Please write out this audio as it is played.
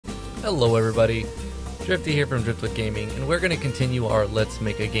Hello everybody, Drifty here from Driftwood Gaming, and we're going to continue our Let's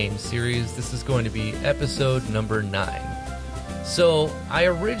Make a Game series. This is going to be episode number 9. So, I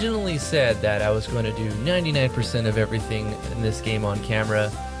originally said that I was going to do 99% of everything in this game on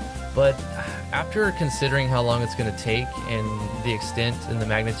camera, but after considering how long it's going to take and the extent and the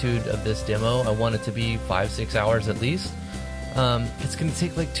magnitude of this demo, I want it to be 5-6 hours at least. It's going to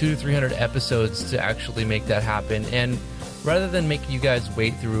take like 200 to 300 episodes to actually make that happen, and rather than make you guys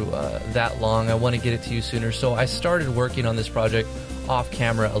wait through that long, I want to get it to you sooner. So I started working on this project off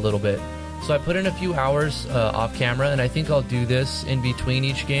camera a little bit. So I put in a few hours off camera, and I think I'll do this in between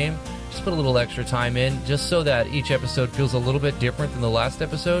each game. Just put a little extra time in, just so that each episode feels a little bit different than the last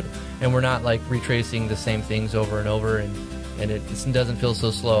episode, and we're not like retracing the same things over and over, and it doesn't feel so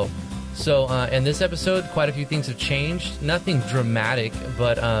slow. So in this episode, quite a few things have changed. Nothing dramatic,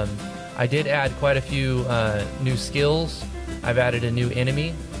 but I did add quite a few new skills. I've added a new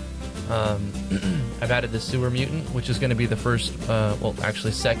enemy. I've added the sewer mutant, which is going to be the first, well,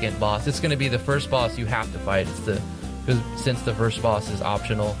 actually second boss. It's going to be the first boss you have to fight. Since the first boss is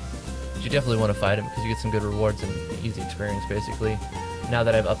optional, but you definitely want to fight him because you get some good rewards and easy experience, basically. Now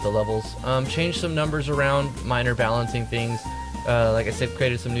that I've upped the levels, changed some numbers around, minor balancing things. Like I said,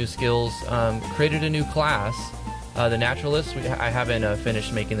 created some new skills. Created a new class. The Naturalist, I haven't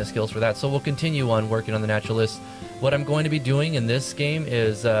finished making the skills for that, so we'll continue on working on the Naturalist. What I'm going to be doing in this game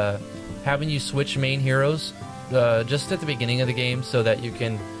is having you switch main heroes just at the beginning of the game so that you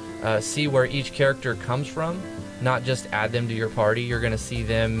can see where each character comes from, not just add them to your party. You're going to see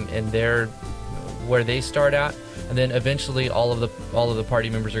them in where they start at, and then eventually all of the party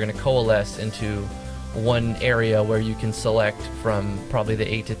members are going to coalesce into one area where you can select from probably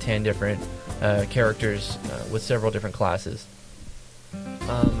the 8 to 10 different characters with several different classes.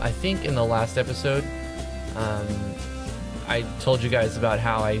 I think in the last episode I told you guys about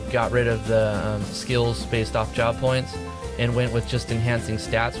how I got rid of the skills based off job points and went with just enhancing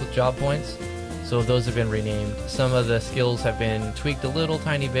stats with job points. So those have been renamed. Some of the skills have been tweaked a little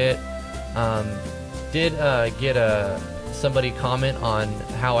tiny bit. Did get somebody comment on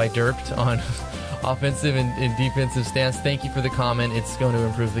how I derped on offensive and defensive stance. Thank you for the comment. It's going to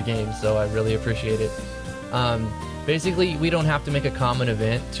improve the game, so I really appreciate it. Basically, we don't have to make a common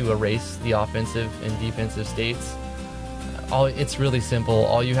event to erase the offensive and defensive states. It's really simple.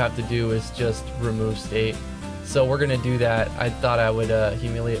 All you have to do is just remove state. So we're going to do that. I thought I would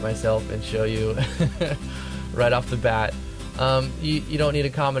humiliate myself and show you right off the bat. You don't need a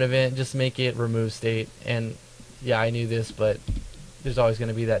common event. Just make it remove state. And yeah, I knew this, but there's always going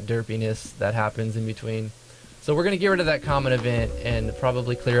to be that derpiness that happens in between. So we're going to get rid of that common event and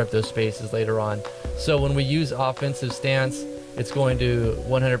probably clear up those spaces later on. So when we use offensive stance, it's going to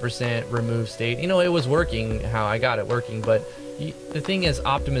 100% remove state. You know, it was working how I got it working, but the thing is,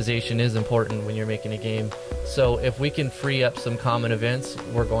 optimization is important when you're making a game. So if we can free up some common events,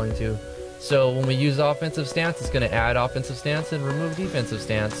 we're going to. So when we use offensive stance, it's going to add offensive stance and remove defensive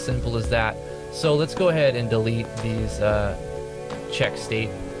stance. Simple as that. So let's go ahead and delete these check state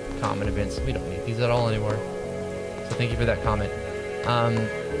common events. We don't need these at all anymore. So thank you for that comment.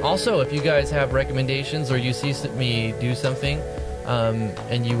 Also, if you guys have recommendations or you see me do something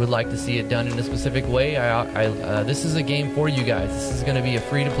and you would like to see it done in a specific way, this is a game for you guys. This is going to be a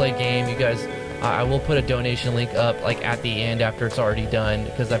free-to-play game. You guys, I will put a donation link up like at the end after it's already done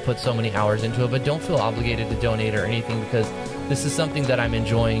because I put so many hours into it, but don't feel obligated to donate or anything because this is something that I'm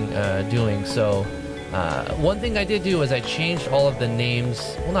enjoying doing. So one thing I did do is I changed all of the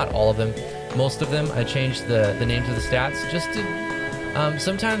names, well, not all of them, most of them. I changed the names of the stats just to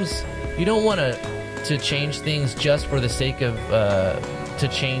sometimes you don't want to change things just for the sake of to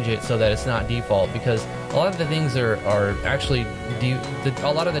change it so that it's not default, because a lot of the things are actually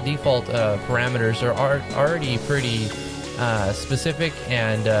a lot of the default parameters are already pretty specific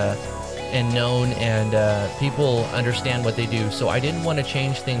and known, and people understand what they do. So I didn't want to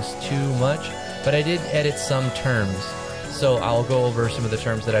change things too much, but I did edit some terms. So I'll go over some of the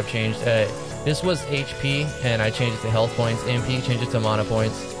terms that I've changed. This was HP, and I changed it to health points. MP, changed it to mana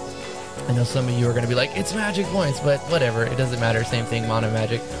points. I know some of you are going to be like, it's magic points, but whatever. It doesn't matter. Same thing, mana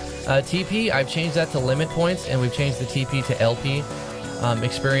magic. TP, I've changed that to limit points, and we've changed the TP to LP.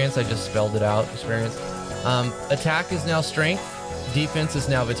 Experience, I just spelled it out. Experience. Attack is now strength. Defense is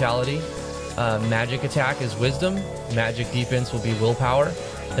now vitality. Magic attack is wisdom. Magic defense will be willpower.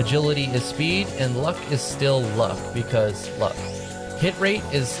 Agility is speed, and luck is still luck because luck. Hit rate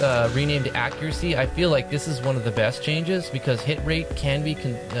is renamed to accuracy. I feel like this is one of the best changes because hit rate can be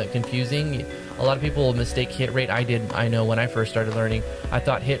confusing. A lot of people will mistake hit rate. I know when I first started learning, I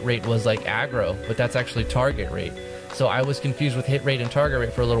thought hit rate was like aggro, but that's actually target rate. So So I was confused with hit rate and target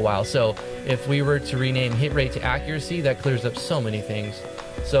rate for a little while. So if we were to rename hit rate to accuracy, that clears up so many things.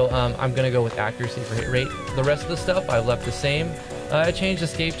 So I'm going to go with accuracy for hit rate. The rest of the stuff I've left the same. I changed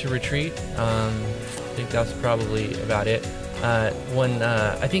escape to retreat. I think that's probably about it. I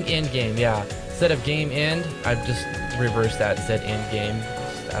think end game, yeah. Instead of game end, I've just reversed that and said end game.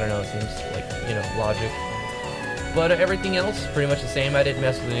 I don't know, it seems like, you know, logic. But everything else, pretty much the same. I didn't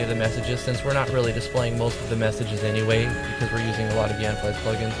mess with any of the messages since we're not really displaying most of the messages anyway, because we're using a lot of Yanfly's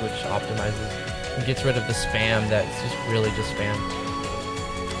plugins, which optimizes and gets rid of the spam that's just really just spam.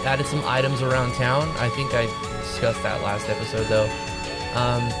 Added some items around town. I think I discussed that last episode though.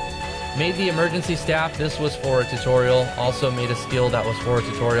 Made the emergency staff. This was for a tutorial. Also made a skill that was for a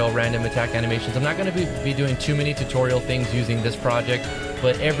tutorial, random attack animations. I'm not going to be doing too many tutorial things using this project,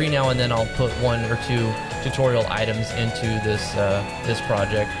 but every now and then I'll put 1 or 2 tutorial items into this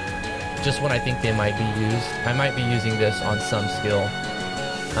project, just when I think they might be used. I might be using this on some skill.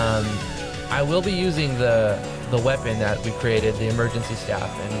 I will be using the weapon that we created, the emergency staff,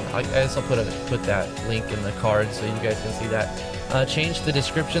 and I guess I'll put that link in the card so you guys can see that. Change the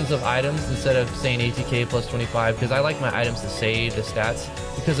descriptions of items instead of saying ATK plus 25, because I like my items to say the stats.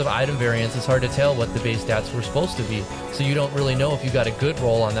 Because of item variance, it's hard to tell what the base stats were supposed to be, so you don't really know if you got a good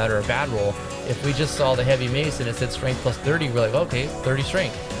roll on that or a bad roll. If we just saw the heavy mace and it said strength plus 30, we're like, okay, 30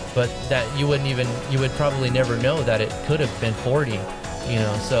 strength, but that you would probably never know that it could have been 40, you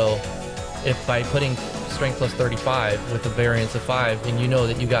know. So if by putting strength plus 35 with a variance of 5 and you know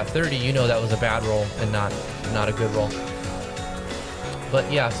that you got 30, you know that was a bad roll and not a good roll. But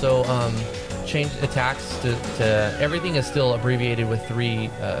yeah, so change attacks to everything is still abbreviated with three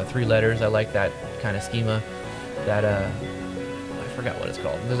letters. I like that kind of schema. That I forgot what it's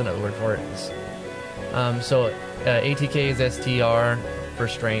called. There's another word for it. So ATK is STR for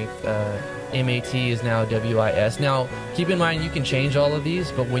strength. MAT is now WIS. Now keep in mind you can change all of these,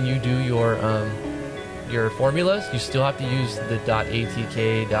 but when you do your formulas, you still have to use the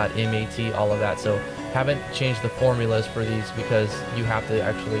 .ATK, .MAT, all of that. So haven't changed the formulas for these because you have to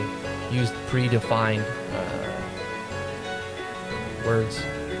actually use predefined words,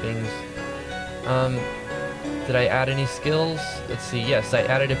 things. Did I add any skills? Let's see. Yes, I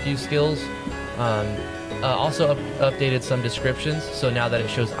added a few skills. Also updated some descriptions. So now that it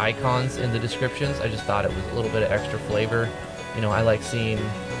shows icons in the descriptions, I just thought it was a little bit of extra flavor. You know, I like seeing,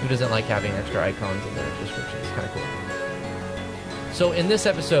 who doesn't like having extra icons in their descriptions? It's kind of cool. So in this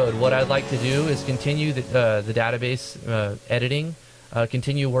episode, what I'd like to do is continue the database editing,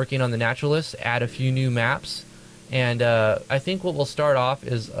 continue working on the naturalists, add a few new maps, and I think what we'll start off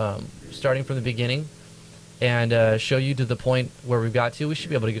is starting from the beginning and show you to the point where we've got to. We should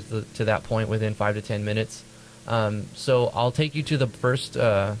be able to get to that point within 5 to 10 minutes. So I'll take you to the first,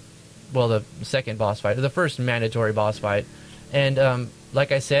 the second boss fight, the first mandatory boss fight. And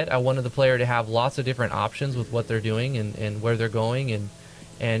like I said, I wanted the player to have lots of different options with what they're doing and where they're going,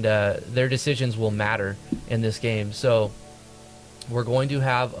 and their decisions will matter in this game. So we're going to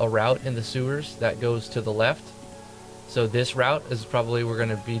have a route in the sewers that goes to the left. So this route is probably, we're going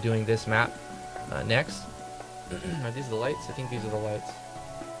to be doing this map next. Are these the lights? I think these are the lights.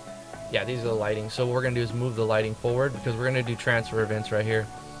 Yeah, these are the lighting. So what we're going to do is move the lighting forward because we're going to do transfer events right here.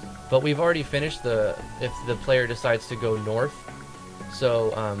 But we've already finished if the player decides to go north.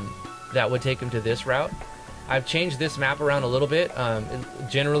 So that would take him to this route. I've changed this map around a little bit. It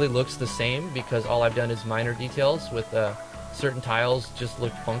generally looks the same because all I've done is minor details with certain tiles just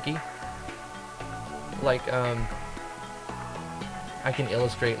look funky. Like I can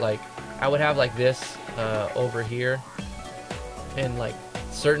illustrate, like I would have like this over here, and like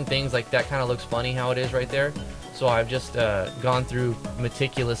certain things like that kind of looks funny how it is right there. So I've just gone through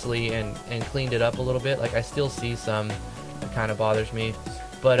meticulously and cleaned it up a little bit. Like I still see some that kind of bothers me,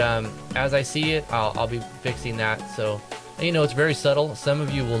 but as I see it, I'll be fixing that. So, and, you know, it's very subtle. Some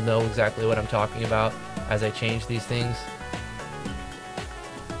of you will know exactly what I'm talking about as I change these things.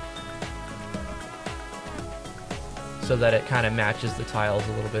 So that it kind of matches the tiles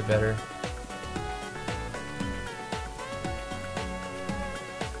a little bit better.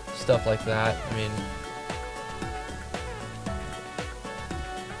 Stuff like that. I mean,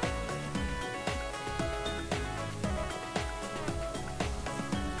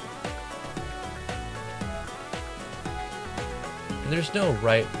 there's no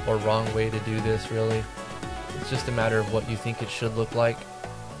right or wrong way to do this, really. It's just a matter of what you think it should look like,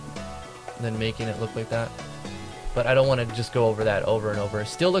 and then making it look like that. But I don't want to just go over that over and over.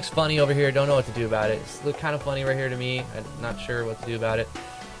 Still looks funny over here. Don't know what to do about it. It's look kind of funny right here to me. I'm not sure what to do about it.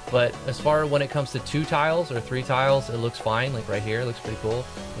 But as far as when it comes to 2 tiles or 3 tiles, it looks fine. Like right here, it looks pretty cool.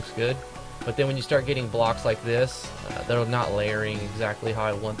 Looks good. But then when you start getting blocks like this, they're not layering exactly how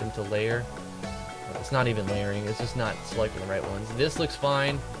I want them to layer. It's not even layering, it's just not selecting the right ones. This looks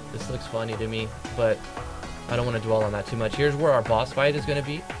fine, this looks funny to me, but I don't want to dwell on that too much. Here's where our boss fight is going to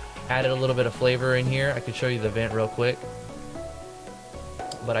be. Added a little bit of flavor in here. I can show you the event real quick,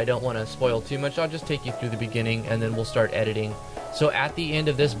 but I don't want to spoil too much. I'll just take you through the beginning and then we'll start editing. So at the end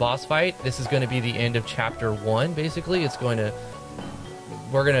of this boss fight, this is going to be the end of chapter 1 basically.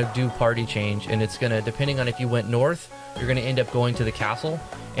 We're going to do party change, and it's going to, depending on if you went north, you're going to end up going to the castle,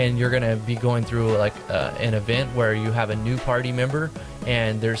 and you're going to be going through like an event where you have a new party member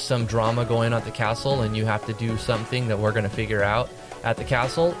and there's some drama going on at the castle, and you have to do something that we're going to figure out at the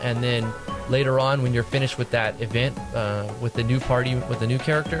castle. And then later on, when you're finished with that event with the new party, with the new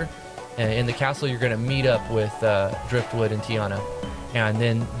character in the castle, you're going to meet up with Driftwood and Tiana, and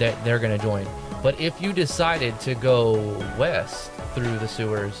then they're going to join. But if you decided to go west through the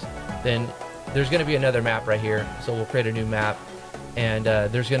sewers, then there's going to be another map right here. So we'll create a new map, and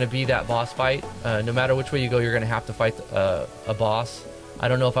there's going to be that boss fight. No matter which way you go, you're going to have to fight a boss. I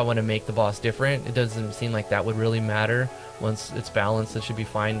don't know if I want to make the boss different. It doesn't seem like that would really matter. Once it's balanced, it should be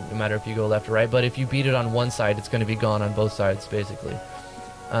fine no matter if you go left or right. But if you beat it on one side, it's going to be gone on both sides basically.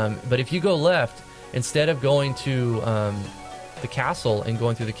 But if you go left, instead of going to the castle and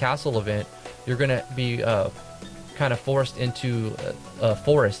going through the castle event, you're going to be kind of forced into a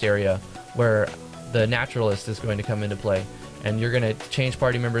forest area where the naturalist is going to come into play, and you're going to change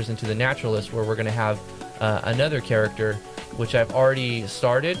party members into the naturalist, where we're going to have another character which I've already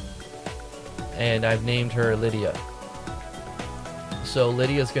started, and I've named her Lydia. So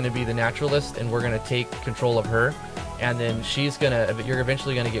Lydia is going to be the naturalist, and we're going to take control of her, and then you're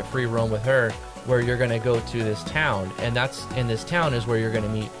eventually going to get free roam with her, where you're going to go to this town, and that's in this town is where you're going to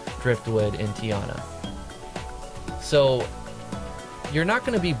meet Driftwood and Tiana. So you're not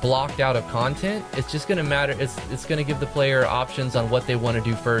going to be blocked out of content. It's just going to matter. It's going to give the player options on what they want to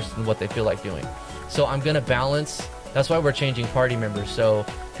do first and what they feel like doing. So I'm going to balance. That's why we're changing party members. So,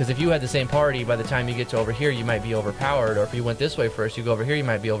 because if you had the same party, by the time you get to over here, you might be overpowered. Or if you went this way first, you go over here, you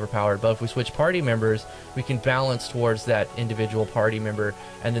might be overpowered. But if we switch party members, we can balance towards that individual party member,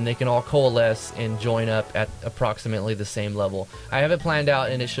 and then they can all coalesce and join up at approximately the same level. I have it planned out,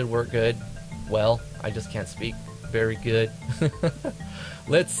 and it should work good. Well, I just can't speak very good.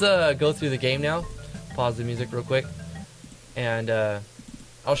 Let's go through the game now. Pause the music real quick, and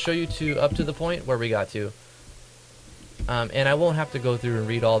I'll show you up to the point where we got to. And I won't have to go through and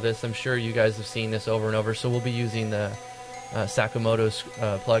read all this. I'm sure you guys have seen this over and over. So we'll be using the Sakamoto's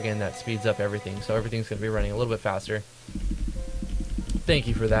plugin that speeds up everything. So everything's going to be running a little bit faster. Thank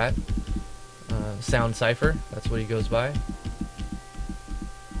you for that. Sound Cypher, that's what he goes by.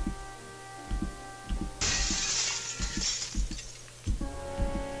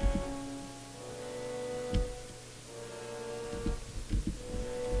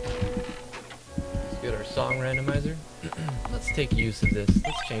 Let's get our song randomizer. Let's take use of this.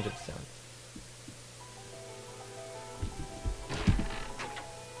 Let's change it to sound.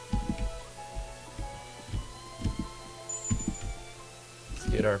 Let's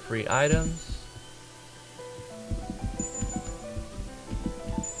get our free items.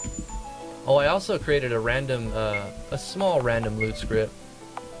 Oh, I also created a small random loot script.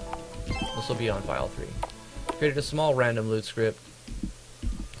 This will be on file 3. Created a small random loot script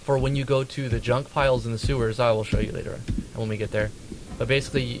for when you go to the junk piles in the sewers. I will show you later on when we get there. But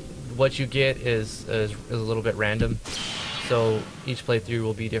basically, what you get is a little bit random. So each playthrough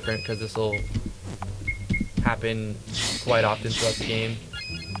will be different, because this will happen quite often throughout the game.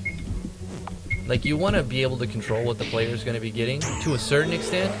 Like, you want to be able to control what the player is going to be getting to a certain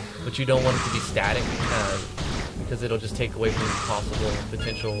extent, but you don't want it to be static, because it'll just take away from possible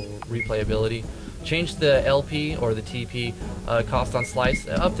potential replayability. Change the LP or the TP cost on Slice,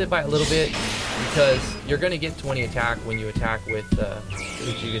 upped it by a little bit, because you're going to get 20 attack when you attack with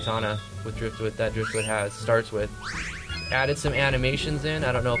Uchigatana, with Driftwood, that Driftwood starts with. Added some animations in.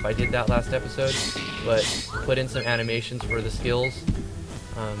 I don't know if I did that last episode, but put in some animations for the skills.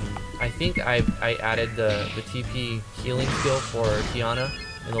 I think I added the TP healing skill for Tiana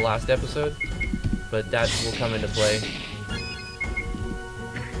in the last episode, but that will come into play.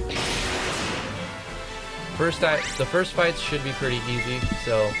 The first fights should be pretty easy,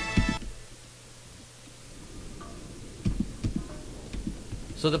 so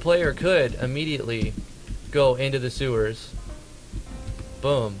the player could immediately go into the sewers.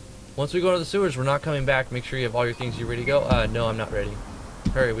 Boom. Once we go to the sewers, we're not coming back. Make sure you have all your things. You ready to go? No, I'm not ready.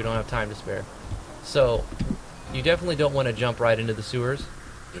 Hurry, we don't have time to spare. So you definitely don't want to jump right into the sewers,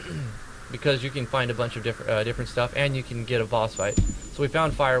 because you can find a bunch of different stuff, and you can get a boss fight. So we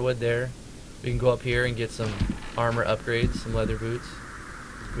found firewood there. We can go up here and get some armor upgrades, some leather boots.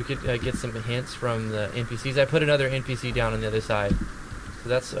 We could get some hints from the NPCs. I put another NPC down on the other side. So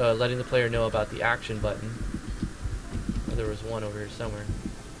that's letting the player know about the action button. Oh, there was one over here somewhere.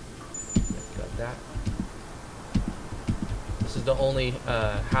 Got that. This is the only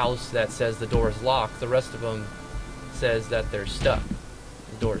house that says the door is locked. The rest of them says that they're stuck.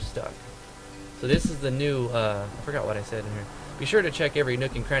 The door is stuck. So this is the new, I forgot what I said in here. Be sure to check every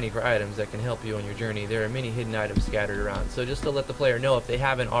nook and cranny for items that can help you on your journey. There are many hidden items scattered around. So just to let the player know, if they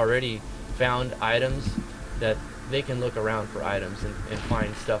haven't already found items, that they can look around for items and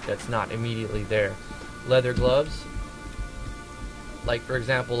find stuff that's not immediately there. Leather gloves. Like for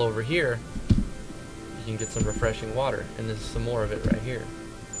example over here, you can get some refreshing water. And there's some more of it right here.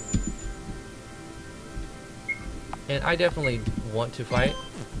 And I definitely want to fight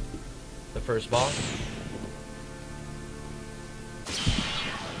the first boss.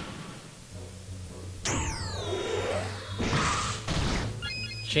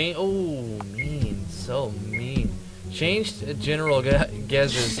 Oh, mean, so mean. Changed General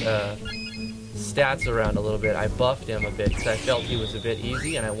Gez's stats around a little bit. I buffed him a bit because I felt he was a bit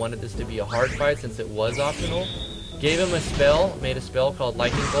easy and I wanted this to be a hard fight since it was optional. Gave him a spell, made a spell called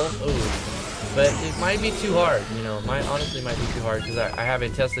Lightning Bolt. Ooh, but it might be too hard, you know, honestly might be too hard because I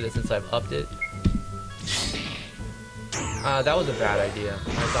haven't tested it since I've upped it. That was a bad idea.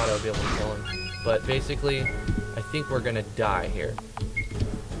 I thought I would be able to kill him. But basically, I think we're gonna die here.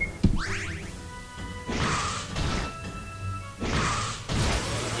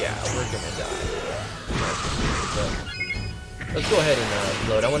 Yeah, we're gonna die. Let's go ahead and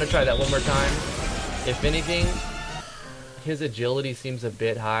load. I want to try that one more time. If anything, his agility seems a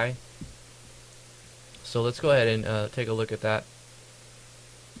bit high. So let's go ahead and take a look at that.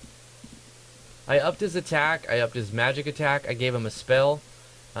 I upped his attack, I upped his magic attack, I gave him a spell,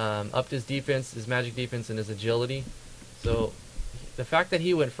 upped his defense, his magic defense, and his agility. So the fact that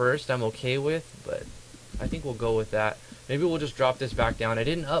he went first I'm okay with, but I think we'll go with that. Maybe we'll just drop this back down. I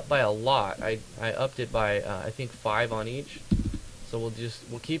didn't up by a lot. I upped it by I think 5 on each. So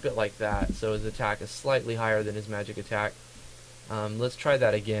we'll keep it like that. So his attack is slightly higher than his magic attack. Let's try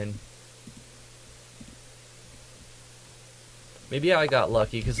that again. Maybe I got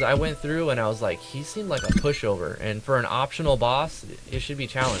lucky because I went through and I was like, he seemed like a pushover, and for an optional boss, it should be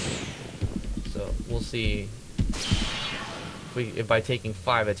challenging. So we'll see if by taking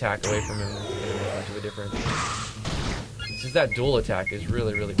 5 attack away from him, it's going to make much of a difference. It's just that dual attack is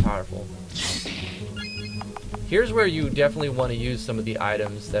really, really powerful. Here's where you definitely want to use some of the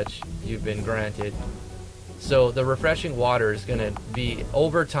items that you've been granted. So the refreshing water is going to be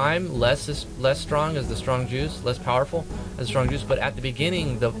over time less strong as the strong juice, less powerful as the strong juice. But at the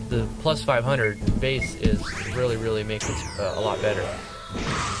beginning, the plus 500 base is really makes it a lot better.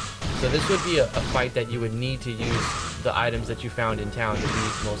 So this would be a fight that you would need to use the items that you found in town to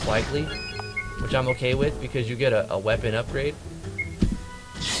be most likely, which I'm okay with because you get a weapon upgrade.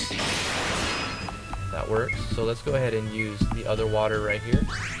 That works. So let's go ahead and use the other water right here.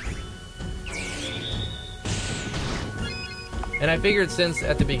 And I figured since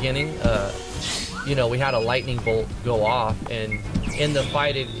at the beginning, you know, we had a lightning bolt go off, and in the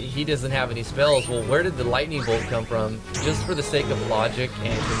fight he doesn't have any spells. Well, where did the lightning bolt come from? Just for the sake of logic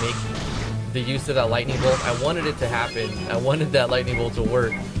and to make the use of that lightning bolt, I wanted it to happen. I wanted that lightning bolt to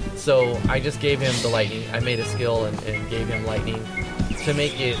work. So I just gave him the lightning. I made a skill and gave him lightning to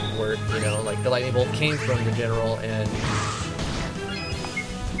make it work, you know, like the lightning bolt came from the general, and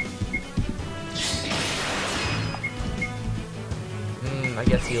I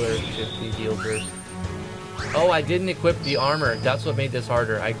guess healer should be healed first. Oh, I didn't equip the armor. That's what made this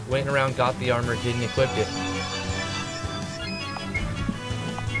harder. I went around, got the armor, didn't equip it.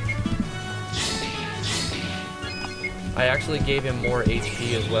 I actually gave him more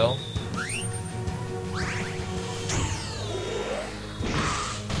HP as well.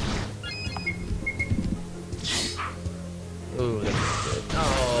 Ooh, that's good.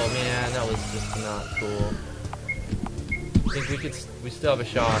 Oh man, that was just not cool. I think we still have a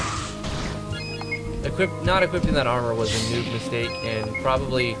shot. Not equipping that armor was a noob mistake, and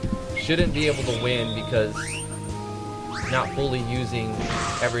probably shouldn't be able to win because not fully using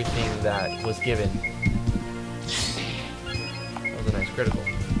everything that was given. That was a nice critical.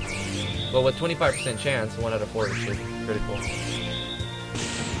 But with 25% chance, 1 out of 4 should be critical.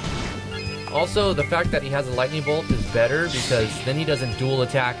 Also, the fact that he has a lightning bolt is better because then he doesn't dual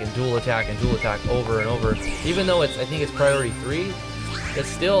attack and dual attack and dual attack over and over. Even though I think it's priority 3, it's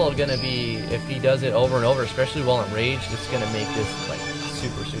still gonna be, if he does it over and over, especially while enraged, it's gonna make this like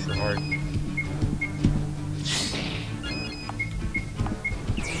super hard.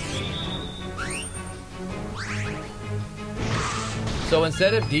 So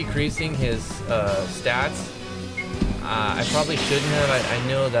instead of decreasing his stats, I probably shouldn't have. I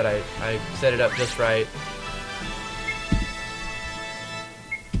know that I set it up just right.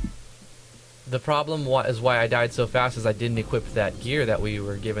 The problem is why I died so fast is I didn't equip that gear that we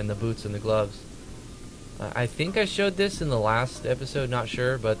were given, the boots and the gloves. I think I showed this in the last episode, not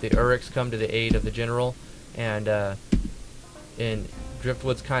sure, but the Uruks come to the aid of the general, and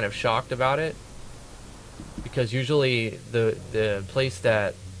Driftwood's kind of shocked about it, because usually the place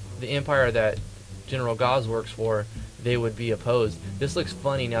that the empire that General Gauze works for, they would be opposed. This looks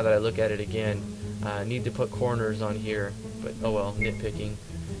funny now that I look at it again. Need to put corners on here, but oh well, nitpicking.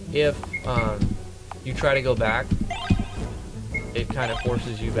 If you try to go back, it kind of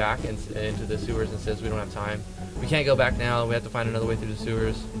forces you back into the sewers and says we don't have time. We can't go back now, we have to find another way through the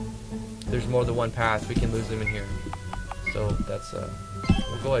sewers. There's more than one path, we can lose them in here. So that's,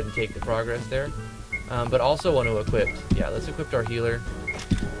 we'll go ahead and take the progress there. But also want to equip, yeah, let's equip our healer.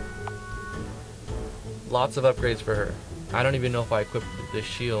 Lots of upgrades for her. I don't even know if I equipped the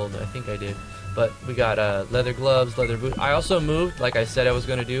shield, I think I did. But we got leather gloves, leather boots. I also moved, like I said I was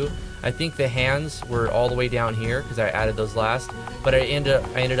going to do. I think the hands were all the way down here because I added those last. But I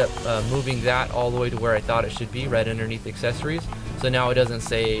ended up moving that all the way to where I thought it should be, right underneath accessories. So now it doesn't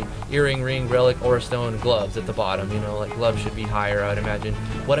say earring, ring, relic, aura stone, gloves at the bottom. You know, like gloves should be higher, I would imagine.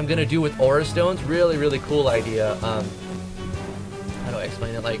 What I'm going to do with aura stones, really, really cool idea. How do I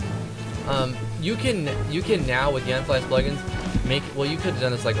explain it? Like, you can now with Yanfly's plugins make, well, you could have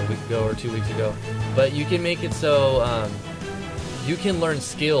done this like a week ago or 2 weeks ago, but you can make it so you can learn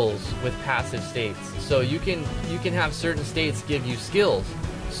skills with passive states. So you can have certain states give you skills.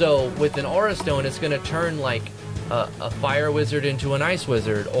 So with an aura stone, it's going to turn like a fire wizard into an ice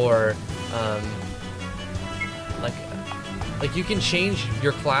wizard, or like you can change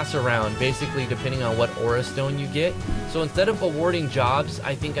your class around basically depending on what aura stone you get. So instead of awarding jobs,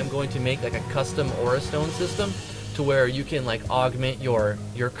 I think I'm going to make like a custom aura stone system to where you can like augment your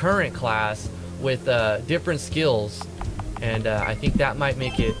current class with different skills, and I think that might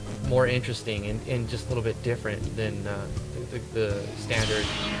make it more interesting and just a little bit different than the standard.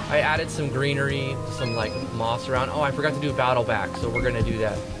 I added some greenery, some like moss around. Oh, I forgot to do a battle back, so we're gonna do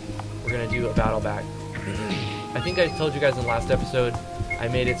that. We're gonna do a battle back. I think I told you guys in the last episode, I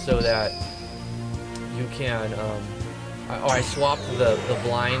made it so that you can, I swapped the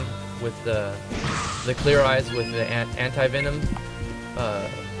blind with the clear eyes with the anti-venom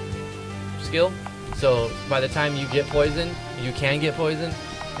skill. So by the time you get poisoned, you can get poisoned,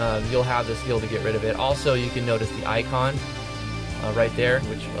 you'll have the skill to get rid of it. Also, you can notice the icon right there,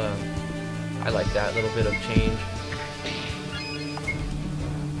 which I like that little bit of change.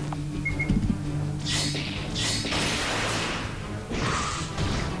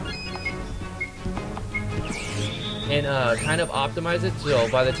 And kind of optimize it so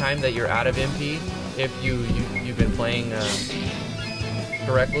by the time that you're out of MP, if you've been playing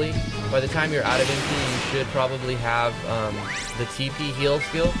correctly, by the time you're out of MP, you should probably have the TP heal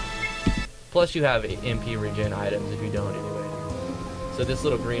skill. Plus you have MP regen items if you don't anyway. So this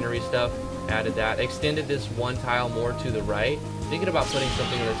little greenery stuff, added that. Extended this one tile more to the right. Thinking about putting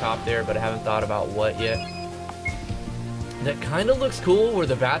something on the top there, but I haven't thought about what yet. That kind of looks cool where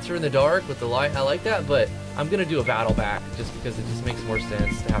the bats are in the dark with the light. I like that, but I'm going to do a battle back just because it just makes more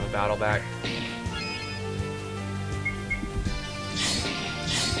sense to have a battle back.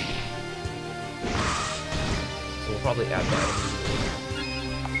 So we'll probably add that.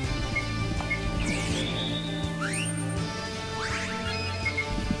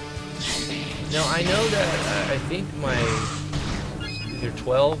 Now I know that I think my either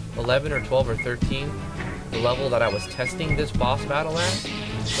 11 or 12 or 13, the level that I was testing this boss battle at.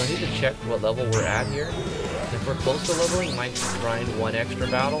 So I need to check what level we're at here. If we're close to leveling, might grind one extra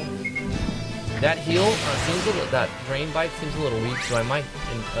battle. That heal seems a little, that drain bite seems a little weak, so I might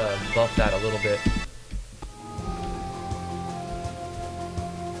buff that a little bit.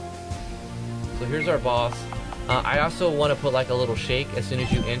 So here's our boss. I also want to put like a little shake as soon as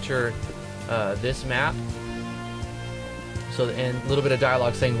you enter this map. So, and a little bit of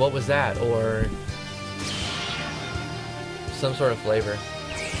dialogue saying, what was that? Or some sort of flavor.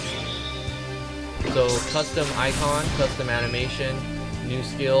 So custom icon, custom animation, new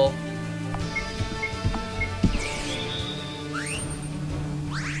skill.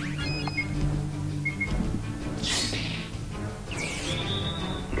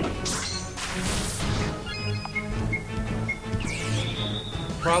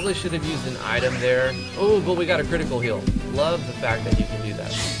 Probably should have used an item there. Oh, but we got a critical heal. Love the fact that you can do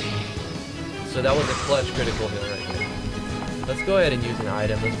that. So that was a clutch critical heal right here. Let's go ahead and use an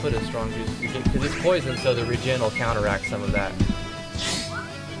item. Let's put a strong juice because it's poison, so the regen will counteract some of that.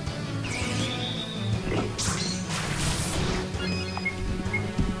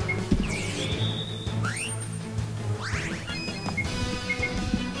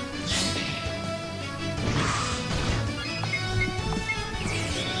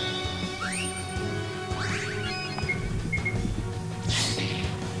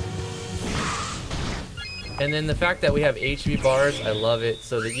 And then the fact that we have HP bars, I love it,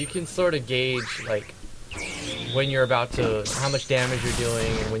 so that you can sort of gauge like when you're about to, how much damage you're doing,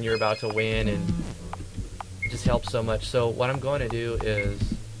 and when you're about to win, and it just helps so much. So what I'm going to do is,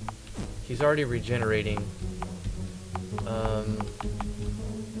 he's already regenerating.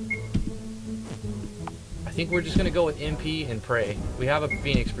 I think we're just going to go with MP and pray. We have a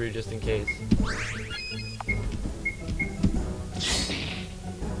Phoenix Brew just in case.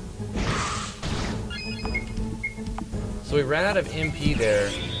 So we ran out of MP there.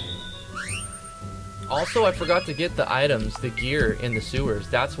 Also, I forgot to get the items, the gear in the sewers.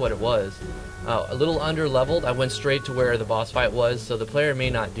 That's what it was. A little under leveled. I went straight to where the boss fight was, so the player may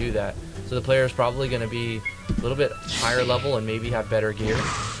not do that. So the player is probably going to be a little bit higher level and maybe have better gear.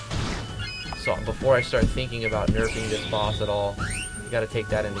 So before I start thinking about nerfing this boss at all, you got to take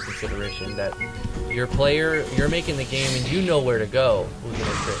that into consideration. That your player, you're making the game and you know where to go.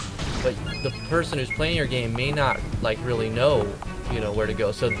 But the person who's playing your game may not like really know, you know, where to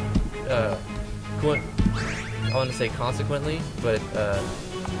go. So I want to say consequently, but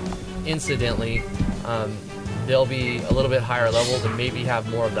incidentally, they'll be a little bit higher levels and maybe have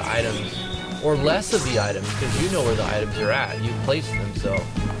more of the items or less of the items because you know where the items are at. You placed them, so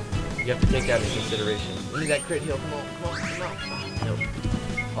you have to take that into consideration. Give me that crit heal. Come on, come on, come on. Nope.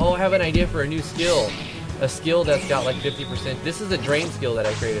 Oh, I have an idea for a new skill. A skill that's got like 50%. This is a drain skill that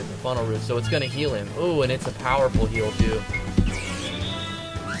I created, the funnel root, so it's going to heal him. Ooh, and it's a powerful heal too.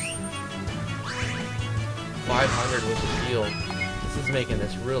 500 with the heal. This is making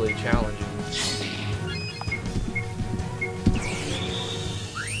this really challenging.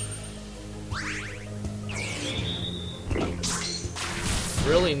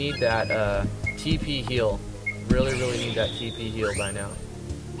 Really need that TP heal. Really need that TP heal by now.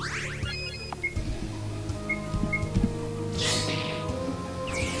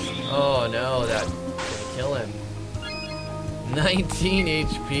 Oh no, that's gonna kill him. 19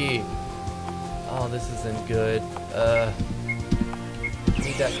 HP. Oh, this isn't good.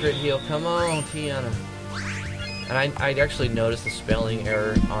 Need that crit heal. Come on, Tiana. And I actually noticed a spelling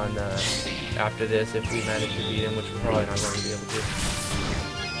error on after this if we manage to beat him, which we're probably not going to be able to.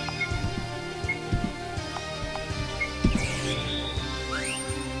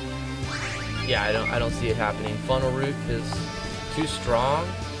 Yeah, I don't see it happening. Funnel root is too strong.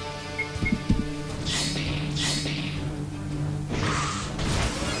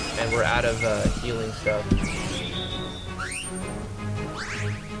 And we're out of healing stuff.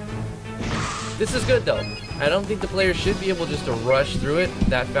 This is good though. I don't think the players should be able just to rush through it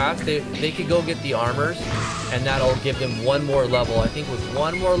that fast. They could go get the armors, and that'll give them one more level. I think with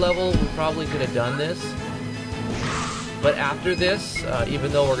one more level, we probably could have done this. But after this,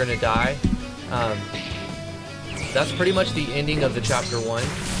 even though we're gonna die, that's pretty much the ending of the chapter 1,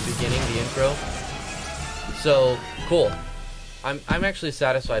 the beginning, the intro. So cool. I'm actually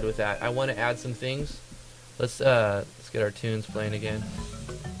satisfied with that. I want to add some things. Let's get our tunes playing again.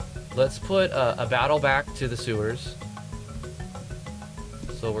 Let's put a battle back to the sewers.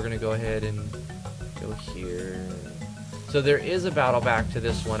 So we're gonna go ahead and go here. So there is a battle back to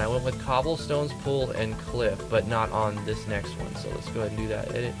this one. I went with Cobblestones, Pool, and Cliff, but not on this next one. So let's go ahead and do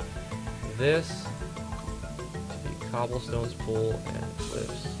that. Edit this to be Cobblestones, Pool, and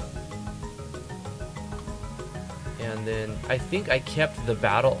Cliffs. And then I think I kept the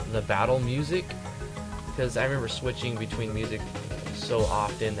battle music because I remember switching between music so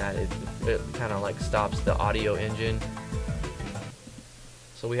often that it kind of like stops the audio engine.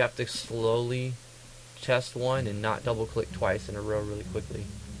 So we have to slowly test one and not double click twice in a row really quickly.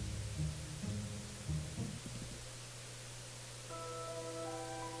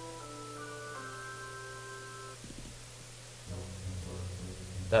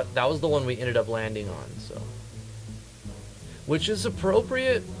 That was the one we ended up landing on, so. Which is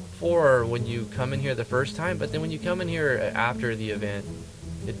appropriate for when you come in here the first time, but then when you come in here after the event,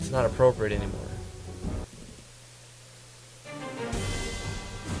 it's not appropriate anymore.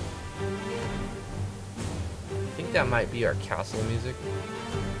 I think that might be our castle music.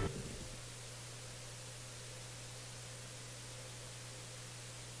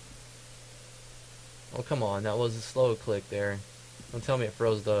 Oh, come on, that was a slow click there. Don't tell me it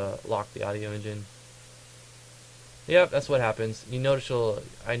froze locked the audio engine. Yep, that's what happens. I notice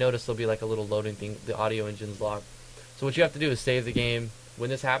there'll be like a little loading thing. The audio engine's locked. So what you have to do is save the game. When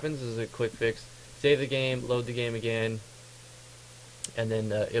this happens, this is a quick fix. Save the game, load the game again, and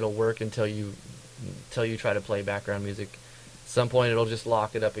then it'll work until you try to play background music. At some point, it'll just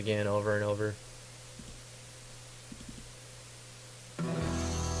lock it up again over and over.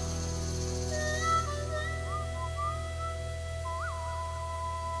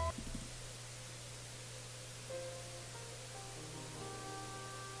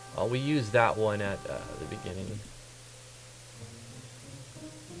 We used that one at the beginning.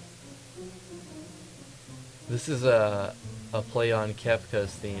 This is a play on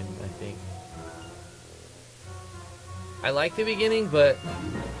Kefka's theme, I think. I like the beginning, but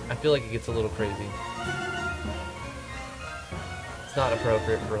I feel like it gets a little crazy. It's not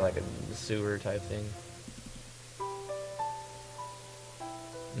appropriate for like a sewer type thing.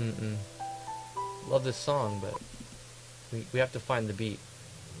 Love this song, but we have to find the beat.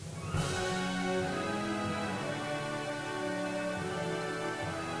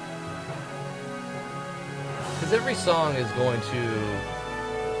 Because every song is going to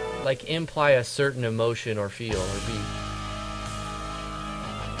like imply a certain emotion or feel or beat.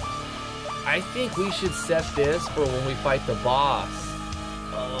 I think we should set this for when we fight the boss.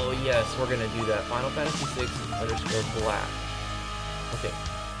 Oh yes, we're gonna do that. Final Fantasy 6_black. Okay,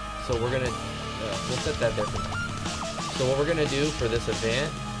 so we're gonna we'll set that there for now. So what we're gonna do for this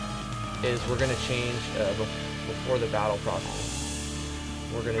event is we're gonna change before the battle process.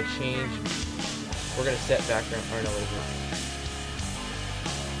 We're gonna set background. Or no,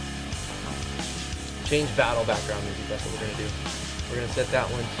 change battle background music. That's what we're gonna do. We're going to set that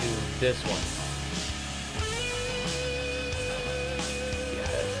one to this one. Yeah,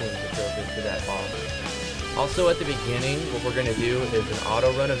 that seems appropriate for that boss. Also at the beginning, what we're going to do is an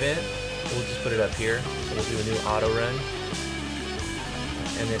auto run event. We'll just put it up here. So we'll do a new auto run.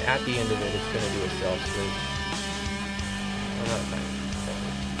 And then at the end of it, it's going to do a self switch. Oh, not a time.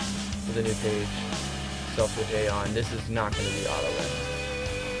 With a new page. Self switch A on. This is not going to be auto run.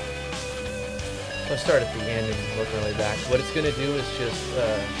 I'll start at the end and work my way back. What it's going to do is just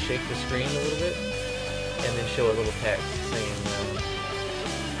shake the screen a little bit and then show a little text saying,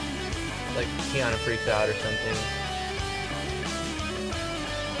 like Tiana freaks out or something.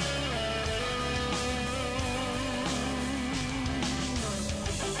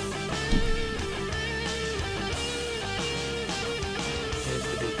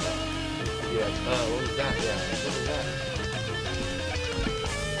 What was that? Yeah, what was that?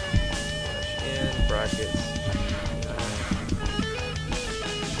 Brackets.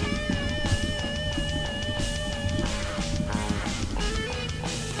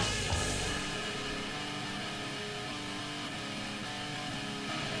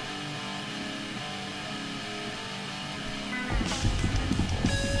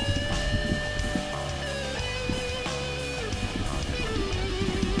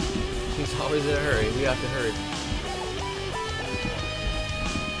 She's always in a hurry. We have to hurry.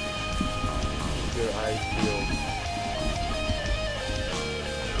 Your eyes peeled.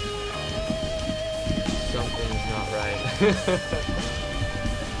 Something's not right.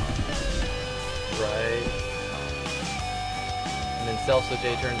 Right. And then self switch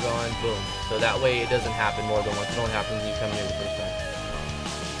A turns on, boom. So that way it doesn't happen more than once. It only happens when you come here the first time.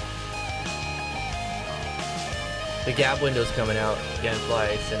 The gap window's coming out.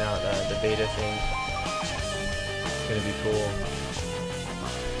 Genfly sent out the beta thing. It's gonna be cool.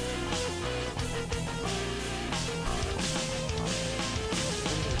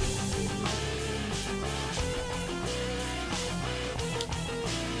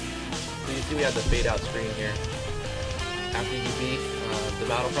 We have the fade out screen here. After you beat the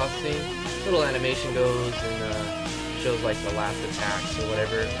battle processing, little animation goes and shows like the last attacks or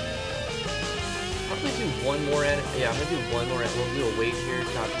whatever. I'm gonna do one more I'm gonna do one more. We'll do a wait here,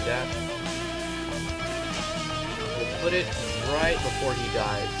 copy that. We'll put it right before he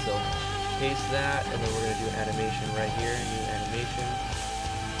dies. So paste that, and then we're gonna do animation right here, new animation.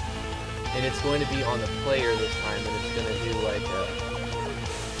 And it's going to be on the player this time, and it's gonna do like a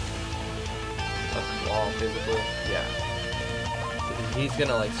claw physical, yeah. So he's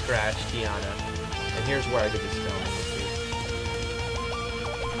gonna like scratch Tiana, and here's where I did the spelling.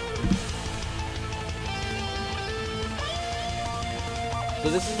 So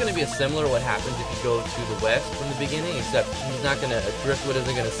this is gonna be a similar what happens if you go to the west from the beginning, except he's not gonna Driftwood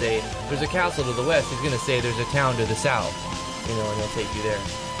isn't gonna say there's a castle to the west. He's gonna say there's a town to the south, you know, and he'll take you there.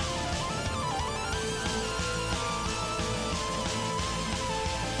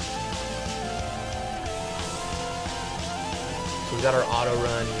 We got our auto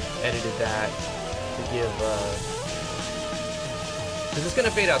run, we edited that to give, because it's going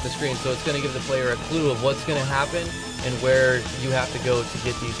to fade out the screen, so it's going to give the player a clue of what's going to happen and where you have to go to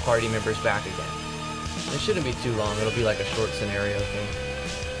get these party members back again. It shouldn't be too long, it'll be like a short scenario thing.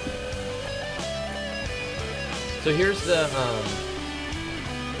 So here's the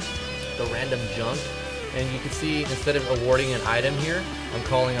random junk, and you can see instead of awarding an item here, I'm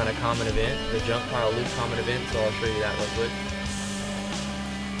calling on a common event, the junk pile loot common event, so I'll show you that real quick.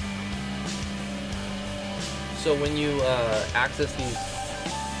 So when you access these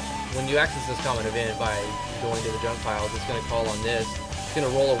when you access this common event by going to the junk files, it's going to call on this. It's going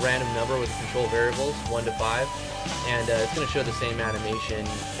to roll a random number with the control variables, 1 to 5, and it's going to show the same animation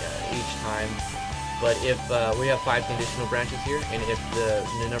each time. But if we have 5 conditional branches here, and if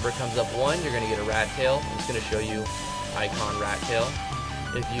the number comes up 1, you're going to get a rat tail. It's going to show you icon rat tail.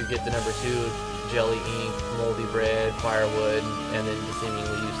 If you get the number 2, jelly ink, moldy bread, firewood, and then the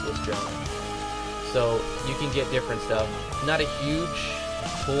seemingly useless junk. So you can get different stuff. Not a huge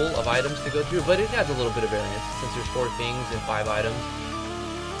pool of items to go through, but it adds a little bit of variance since there's 4 things and 5 items.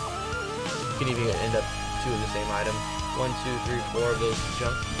 You can even end up 2 of the same item. 1, 2, 3, 4 of those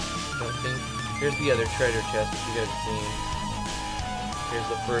junk things. Here's the other treasure chest, which you guys have seen. Here's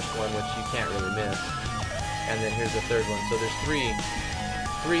the first one, which you can't really miss. And then here's the third one. So there's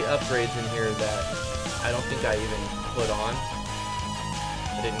three upgrades in here that I don't think I even put on.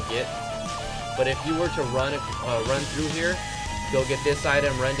 I didn't get. But if you were to run through here, go get this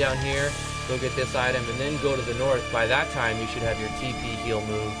item, run down here, go get this item, and then go to the north, by that time you should have your TP heal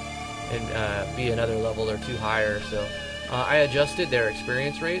move and be another level or 2 higher. So I adjusted their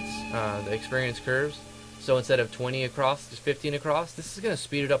experience rates, the experience curves. So instead of 20 across, just 15 across. This is going to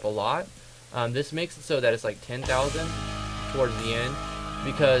speed it up a lot. This makes it so that it's like 10,000 towards the end,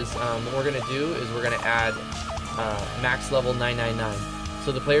 because what we're going to do is we're going to add max level 999.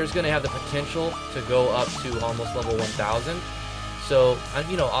 So the player is going to have the potential to go up to almost level 1,000. So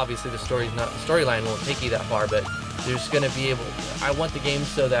you know, obviously the storyline won't take you that far, but there's going to be able. I want the game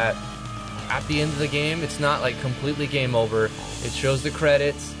so that at the end of the game, it's not like completely game over. It shows the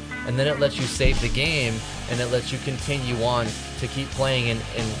credits, and then it lets you save the game, and it lets you continue on to keep playing and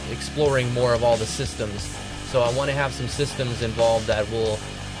exploring more of all the systems. So I want to have some systems involved that will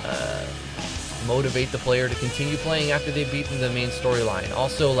motivate the player to continue playing after they've beaten the main storyline.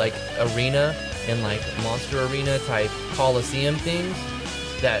 Also, like arena and like monster arena type Coliseum things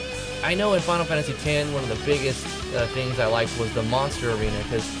that I know in Final Fantasy X, one of the biggest things I liked was the monster arena,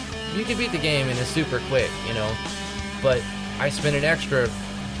 because you can beat the game and it's super quick, you know, but I spent an extra,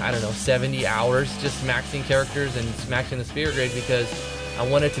 I don't know, 70 hours just maxing characters and maxing the sphere grade because I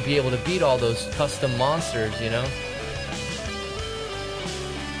wanted to be able to beat all those custom monsters, you know.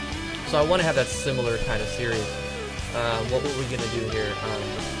 So I want to have that similar kind of series. What were we going to do here?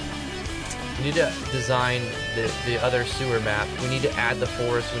 We need to design the other sewer map. We need to add the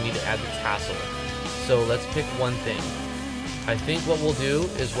forest. We need to add the castle. So let's pick one thing. I think what we'll do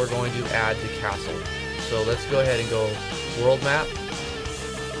is we're going to add the castle. So let's go ahead and go world map.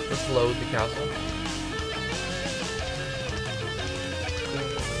 Let's load the castle.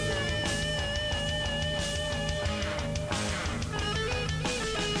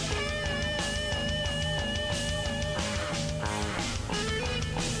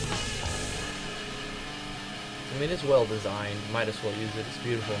 I mean, it's well designed. Might as well use it. It's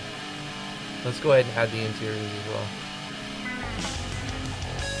beautiful. Let's go ahead and add the interiors as well.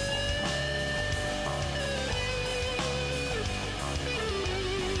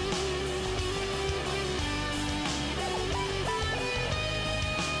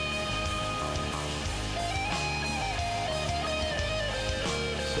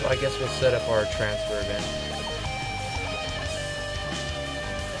 So I guess we'll set up our transfer event.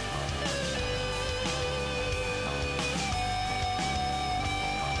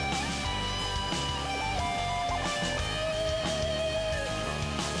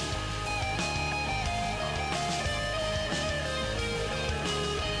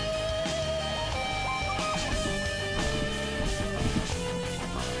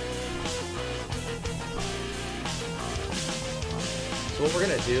 So what we're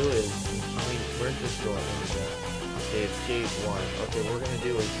gonna do is, where's this door? Okay, it's gate 1. Okay, what we're gonna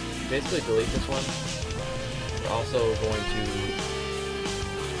do is basically delete this one. We're also going to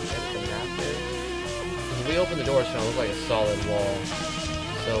edit the map there. Because if we open the door, it's gonna look like a solid wall.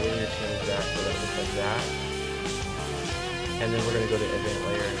 So we need to change that so that it looks like that. And then we're gonna go to event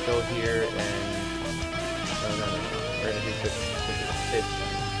layer and go here and no. We're gonna do this.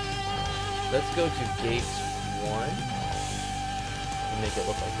 Let's go to gate 1. Make it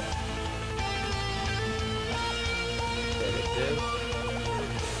look like that. Edit this.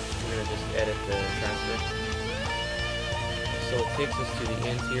 We're going to just edit the transfer. So it takes us to the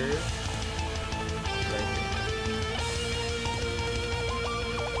interior. Right here.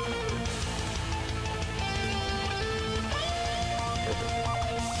 Perfect.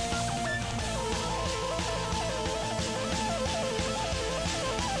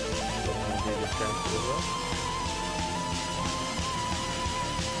 So we're going to do this transfer as well.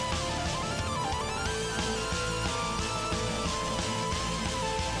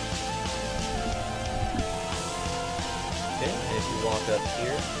 Walk up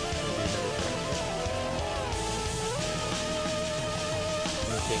here,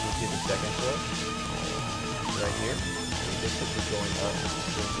 take me to the second floor, right here. And this would be going up,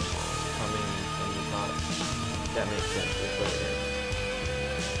 coming from the top. That makes sense. We'll put it here.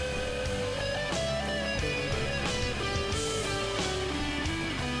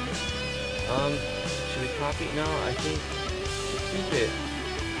 Should we copy? No, I think to keep it,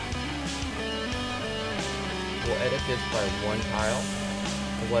 we'll edit this by one tile.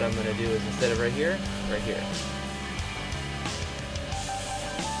 And what I'm gonna do is instead of right here, right here. So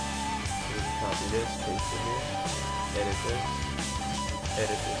we can copy this, paste it here, edit this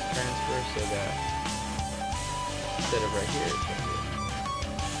transfer so that instead of right here, it's right here.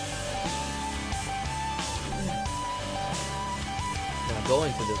 Now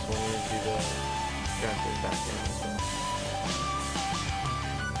going to this one, we're gonna do the transfer back in as well.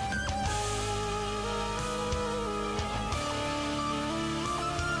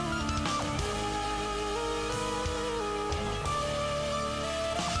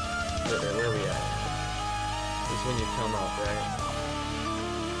 Okay, where are we at? This is when you come up, right?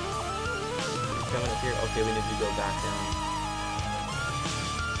 You're coming up here? Okay, we need to go back down.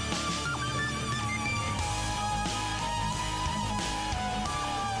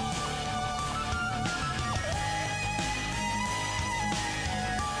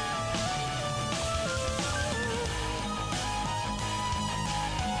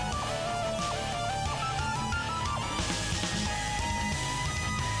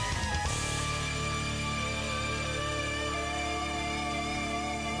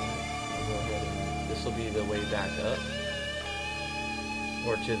 This will be the way back up,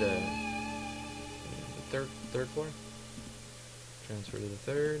 or to the third floor. Transfer to the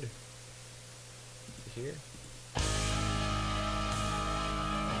third. To here.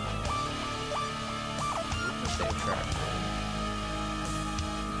 The same track.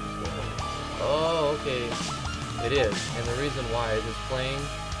 Oh, okay. It is, and the reason why is it's playing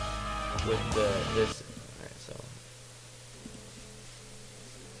with this. Alright, so.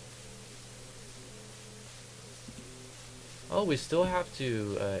 Oh, we still have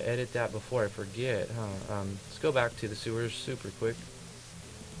to edit that before I forget, huh? Let's go back to the sewers super quick.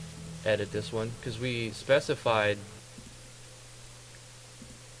 Edit this one, because we specified.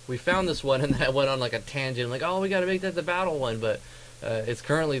 We found this one and then I went on like a tangent, like, oh, we gotta make that the battle one, but it's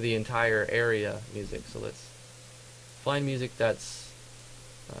currently the entire area music, so let's find music that's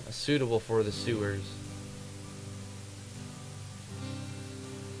suitable for the sewers.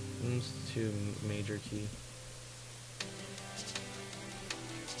 To major key.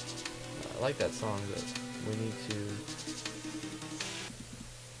 I like that song, but we need to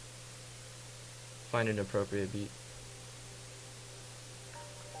find an appropriate beat.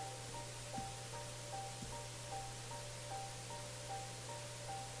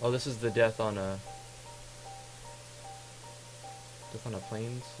 Oh, this is the Death on a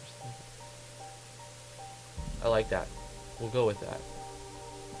Plains or something. I like that. We'll go with that.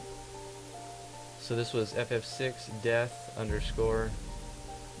 So this was FF6 Death _.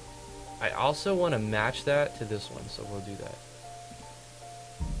 I also want to match that to this one, so we'll do that.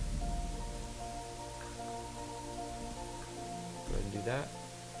 Go ahead and do that.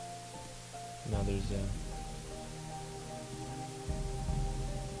 Now there's a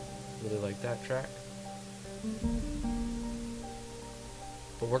really like that track,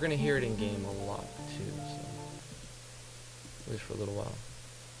 but we're gonna hear it in game a lot too, so at least for a little while.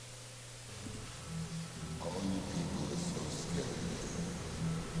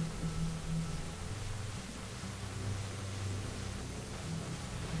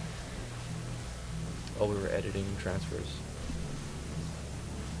 Oh, we were editing transfers.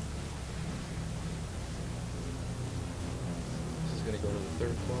 This is going to go to the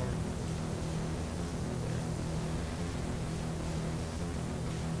third floor.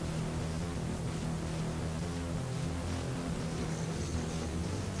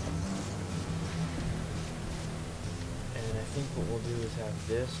 And I think what we'll do is have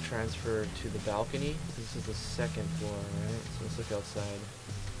this transfer to the balcony. This is the second floor, right? So let's look outside.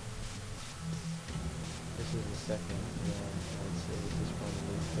 This is the second floor. I'd say this is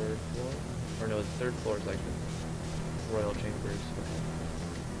probably the third floor. Or no, the third floor is like the royal chambers. Okay.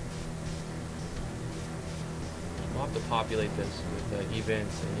 We'll have to populate this with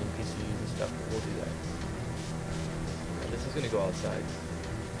events and NPCs and stuff, but we'll do that. Right, this is going to go outside.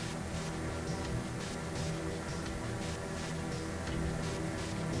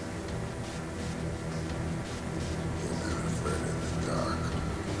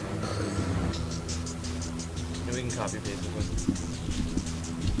 And we can copy paste this one.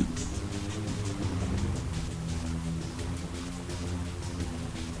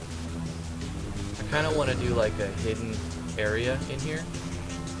 I kind of want to do like a hidden area in here.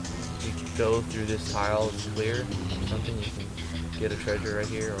 you go through this tile, it's clear or something, you can get a treasure right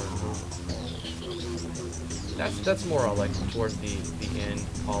here, or move. That's more like towards the end,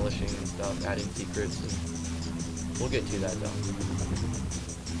 polishing and stuff, adding secrets, and we'll get to that though.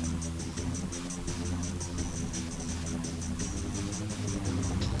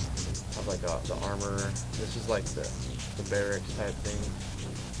 Have like the armor. This is like the barracks type thing.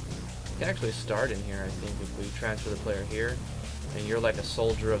 You can actually start in here, I think, if we transfer the player here, and you're like a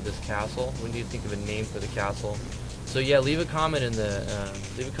soldier of this castle. We need to think of a name for the castle. So yeah, leave a comment in the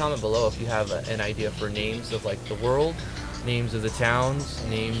leave a comment below if you have an idea for names of like the world, names of the towns,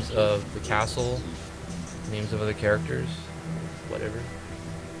 names of the castle, names of other characters, whatever.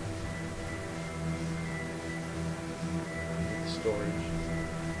 Storage.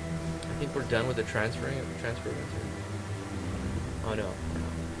 I think we're done with the transferring. Transfer. Oh no.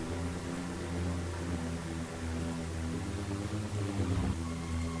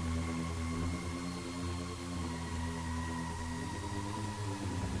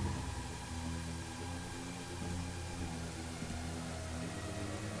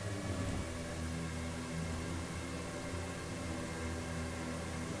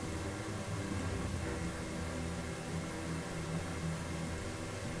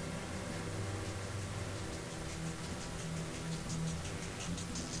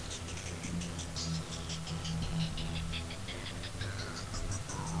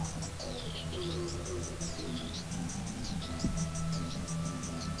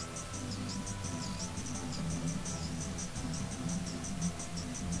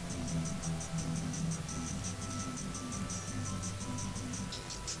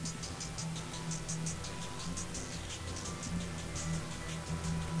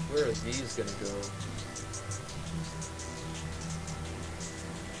 Where are these gonna go?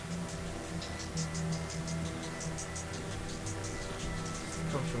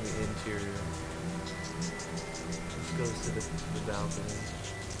 Comes from the interior. This goes to the balcony.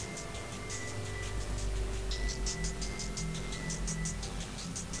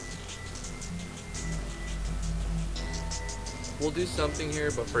 We'll do something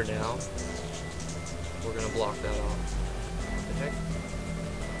here, but for now, we're gonna block that off. What the heck?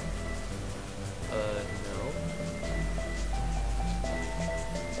 No.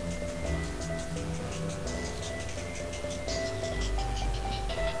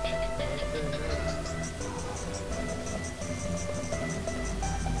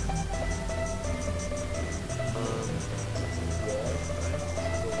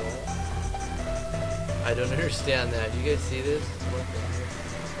 I don't understand that. You guys see this? What the heck?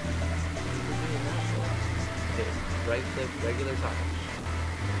 Okay, right click, regular tile.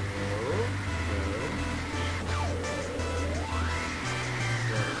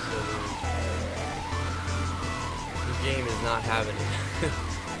 The game is not having it.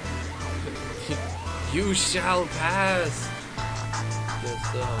 You shall pass!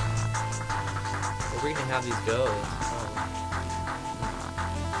 Yes, so. Where are we gonna have these go?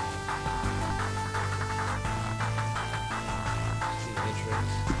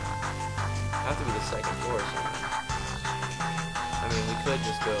 Have to be the second floor or something. I mean, we could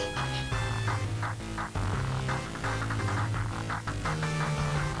just go.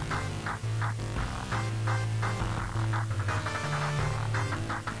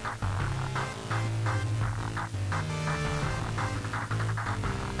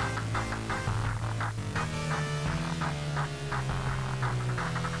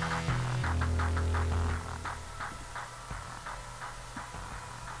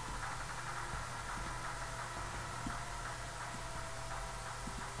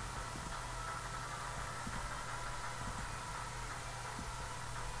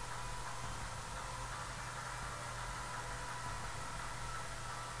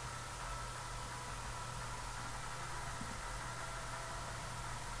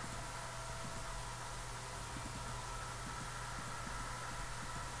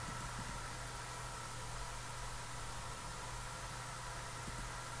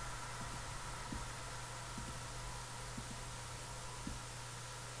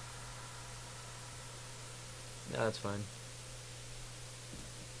 No, that's fine.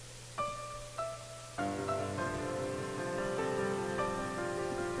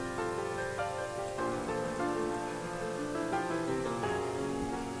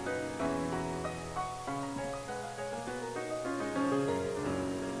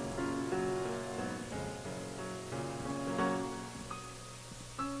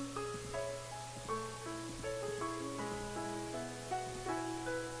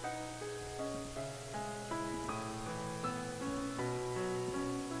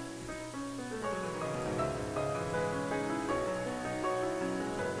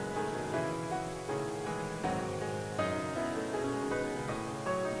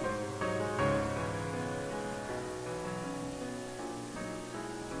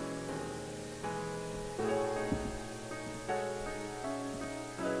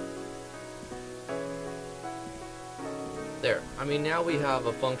 There. I mean, now we have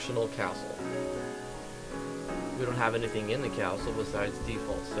a functional castle. We don't have anything in the castle besides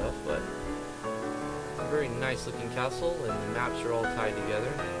default stuff, but it's a very nice looking castle, and the maps are all tied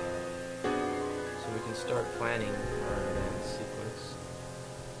together. So we can start planning our event sequence.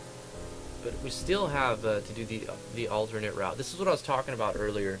 But we still have to do the alternate route. This is what I was talking about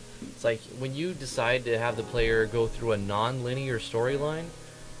earlier. It's like when you decide to have the player go through a non-linear storyline,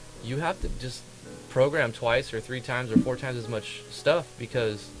 you have to just program twice or 3 times or 4 times as much stuff,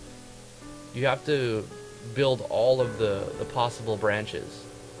 because you have to build all of the possible branches,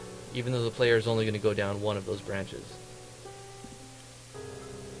 even though the player is only going to go down one of those branches.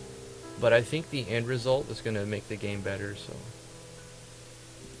 But I think the end result is going to make the game better, so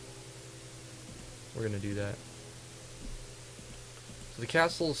we're going to do that. So the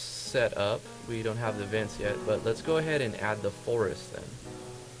castle's set up. We don't have the vents yet, but let's go ahead and add the forest then.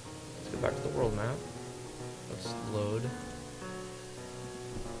 Let's go back to the world map. Let's load.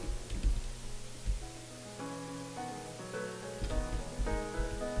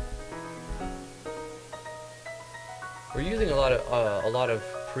 We're using a lot of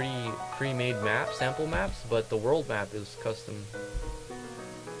pre-made maps, sample maps, but the world map is custom.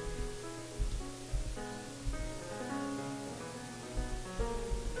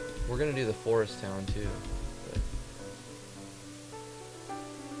 We're gonna do the forest town too.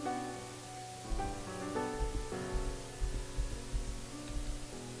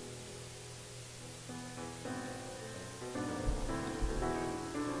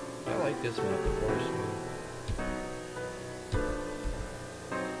 I like this map, the forest one.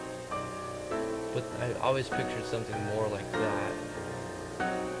 But I always pictured something more like that.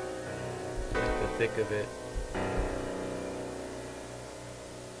 Like the thick of it.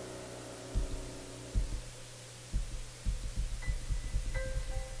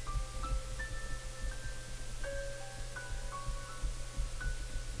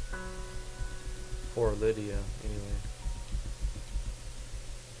 For Lydia, anyway.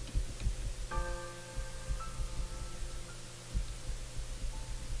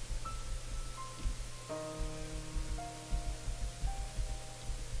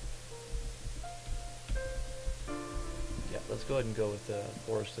 Yeah, let's go ahead and go with the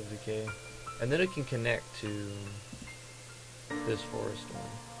Forest of Decay. And then it can connect to this forest one.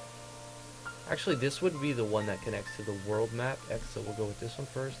 Actually, this would be the one that connects to the world map X, so we'll go with this one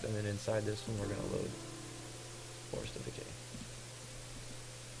first, and then inside this one we're going to load Forest of Decay.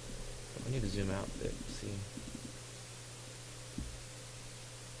 I need to zoom out a bit to see.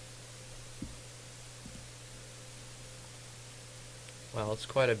 Wow, it's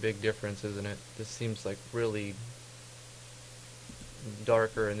quite a big difference, isn't it? This seems like really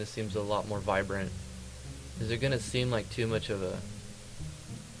darker, and this seems a lot more vibrant. Is it going to seem like too much of a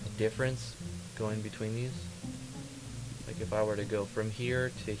difference going between these? Like if I were to go from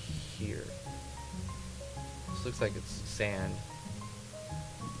here to here. This looks like it's sand.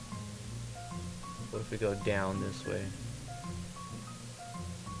 What if we go down this way?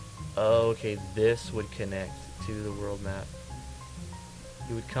 Oh, okay, this would connect to the world map.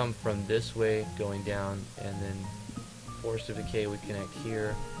 You would come from this way going down, and then Forest of Decay would connect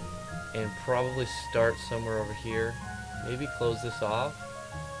here, and probably start somewhere over here. Maybe close this off.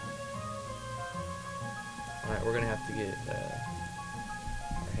 Alright, we're gonna have to get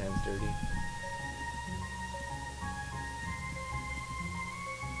our hands dirty.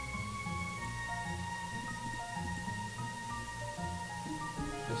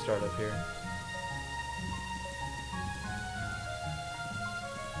 We'll start up here.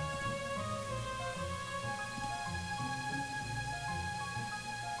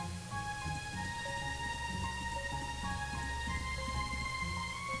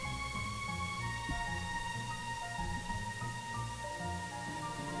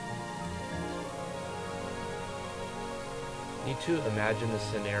 Need to imagine the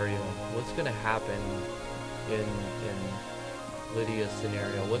scenario. What's going to happen in Lydia's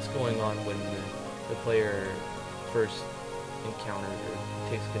scenario? What's going on when the player first encounters her,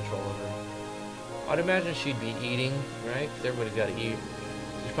 takes control of her? I'd imagine she'd be eating, right? Because everybody's got to eat.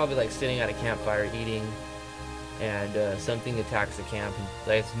 She's probably like sitting at a campfire eating, and something attacks the camp. And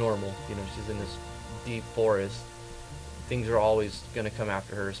that's normal, you know. She's in this deep forest. Things are always going to come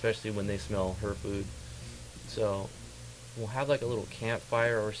after her, especially when they smell her food. So we'll have like a little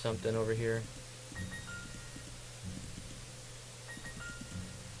campfire or something over here.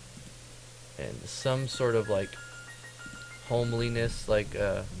 And some sort of like homeliness, like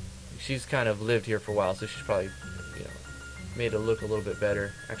she's kind of lived here for a while, so she's probably, you know, made it look a little bit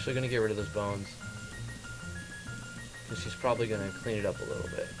better. Actually gonna get rid of those bones, because she's probably gonna clean it up a little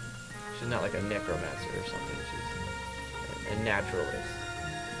bit. She's not like a necromancer or something. She's a naturalist.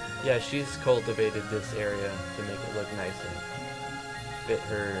 Yeah, she's cultivated this area to make it look nice and fit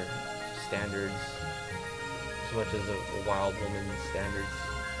her standards as much as a wild woman's standards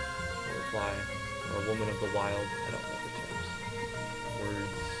would apply, or a woman of the wild. I don't know the terms.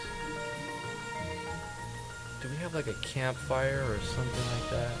 Words. Do we have like a campfire or something like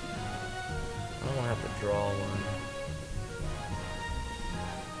that? I don't want to have to draw one.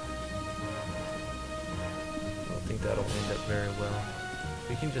 I don't think that'll end up very well.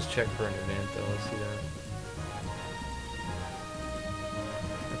 We can just check for an event though, let's see that.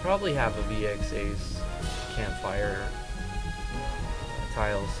 I probably have a VX Ace campfire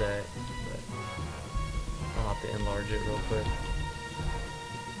tile set, but I'll have to enlarge it real quick.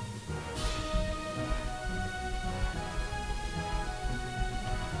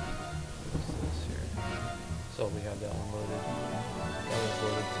 What's this here? So we have that one loaded. That one's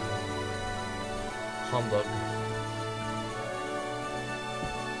loaded too. Humbug.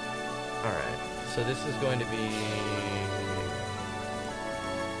 Alright, so this is going to be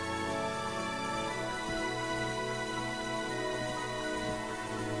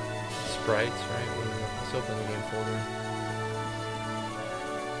sprites, right? Let's open the game folder.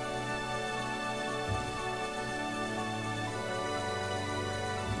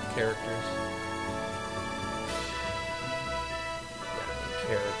 Characters.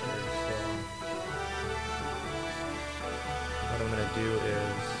 Characters, so what I'm going to do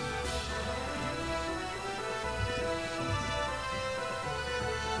is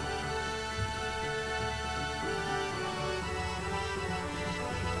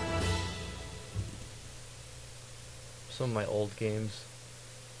some of my old games.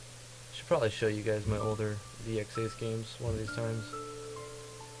 Should probably show you guys my older VX Ace games one of these times.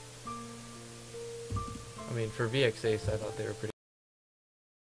 I mean, for VX Ace, I thought they were pretty.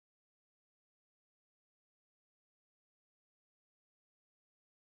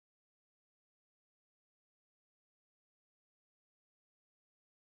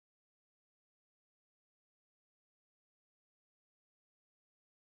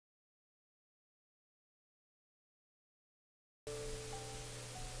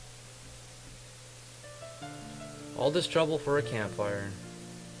 All this trouble for a campfire.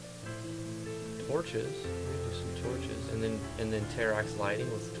 Torches. Maybe do some torches, and then Terrax lighting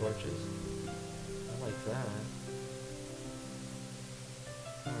with the torches. I like that.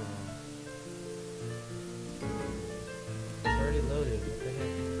 It's already loaded. What the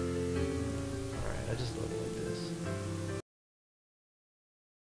heck? All right, I just load it like this.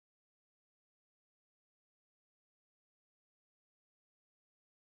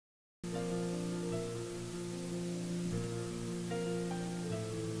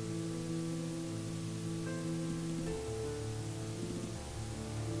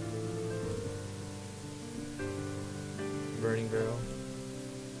 Burning barrel.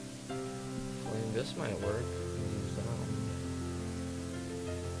 Flame, this might work. Use that one.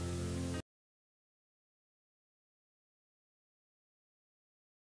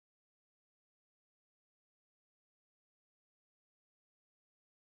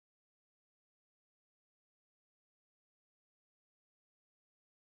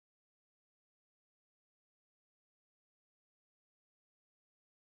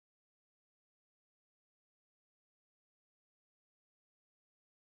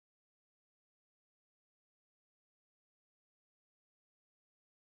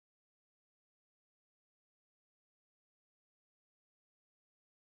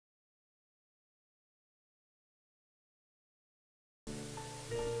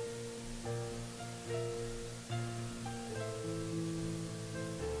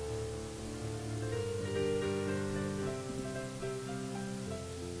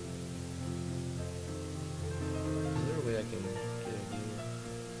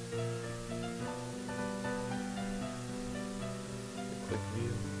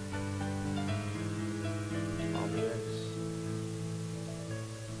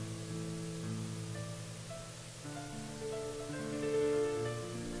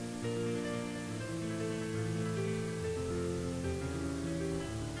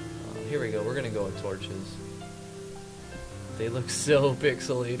 Here we go, we're gonna go with torches. They look so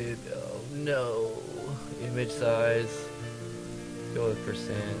pixelated. Oh no. Image size. Go with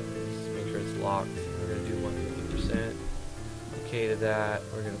percent. Just make sure it's locked. We're gonna do 150%. Okay to that.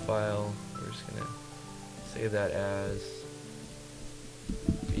 We're gonna file. We're just gonna save that as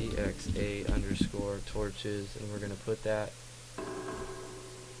VXA_torches, and we're gonna put that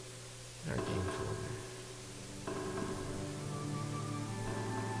in our game folder.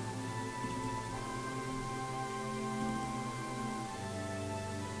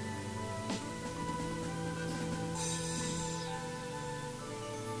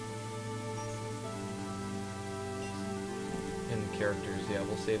 characters. Yeah,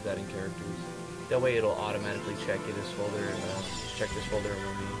 we'll save that in characters. That way it'll automatically check this folder and check this folder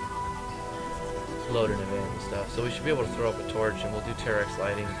when we load an event and stuff. So we should be able to throw up a torch, and we'll do Terex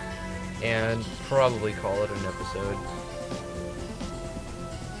lighting and probably call it an episode.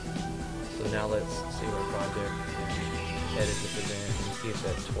 So now let's see our project, edit this event, and see if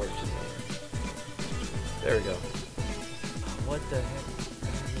that torch is there. There we go. What the heck?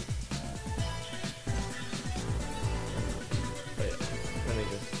 Wait, let me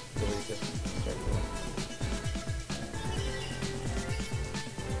just delete this. Start doing.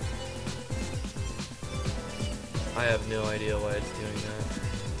 I have no idea why it's doing that.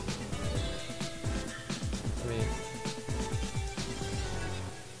 I mean,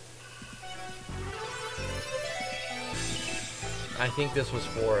 I think this was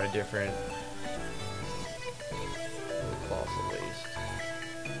for a different fossil waste.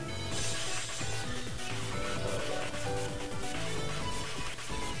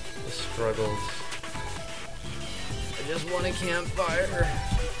 The struggles. I just want a campfire.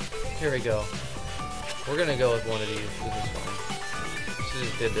 Here we go. We're gonna go with one of these. This is fine. She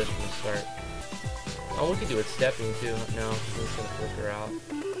just did this from the start. Oh, we could do it stepping too. No, I'm just gonna flicker out.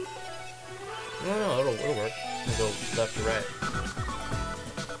 No, it'll work. We'll go left to right.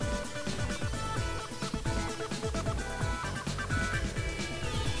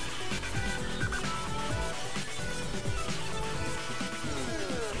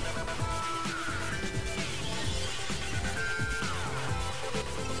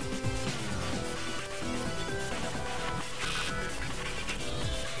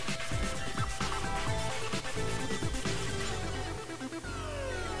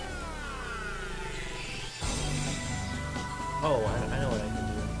 Oh, I know what I can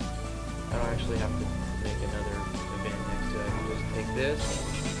do. I don't actually have to make another event next to it. I can just take this,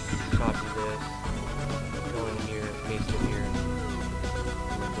 copy this, go in here, paste it here, and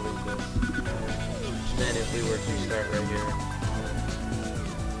then delete this. Then if we were to start right here,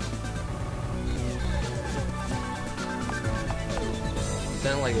 it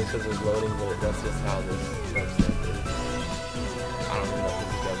sounded like it says it's loading, but that's just how this dubstep is. I don't even know if this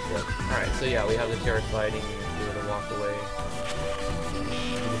is dubstep. Alright, so yeah, we have the Terex lighting. If we were to walk away,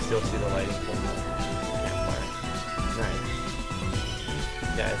 you can still see the lighting from the campfire. Nice.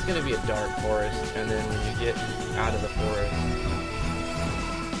 Yeah, it's gonna be a dark forest, and then when you get out of the forest,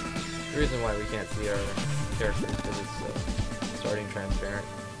 the reason why we can't see our characters is because it's starting transparent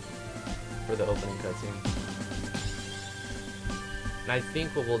for the opening cutscene. And I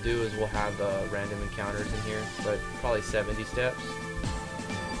think what we'll do is we'll have random encounters in here, but probably 70 steps.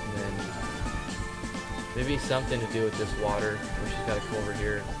 And then maybe something to do with this water. We just gotta come over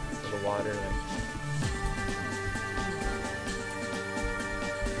here to the water. And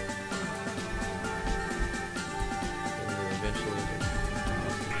eventually,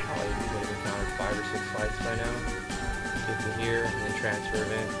 probably would have encountered 5 or 6 fights by now. Get to here and then transfer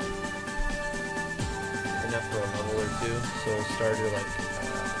event. Enough for a level or 2, so we'll start at like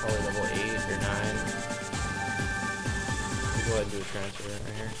probably level 8 or 9. We'll go ahead and do a transfer event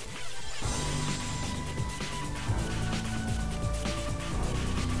right here.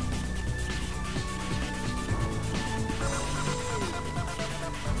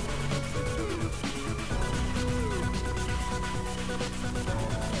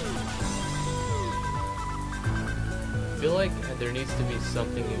 I feel like there needs to be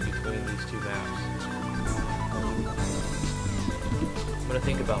something in between these two maps. I'm gonna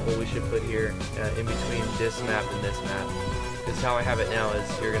think about what we should put here in between this map and this map. Because how I have it now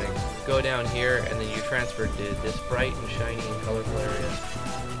is you're gonna go down here and then you transfer to this bright and shiny and colorful area.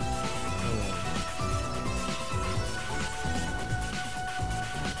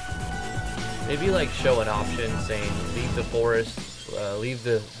 Maybe like show an option saying leave the forest, leave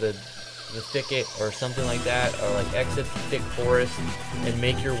the thicket or something like that, or like exit the thick forest and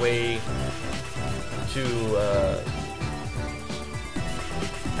make your way to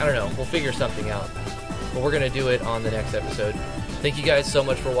I don't know, we'll figure something out, but we're gonna do it on the next episode. Thank you guys so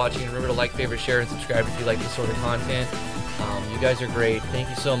much for watching. Remember to like, favorite, share, and subscribe if you like this sort of content. You guys are great. Thank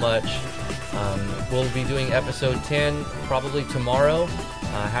you so much. We'll be doing episode 10 probably tomorrow.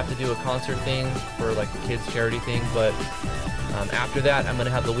 I have to do a concert thing for like a kids charity thing, but after that I'm gonna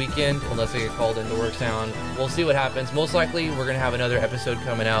have the weekend unless I get called into work sound. We'll see what happens. Most likely we're gonna have another episode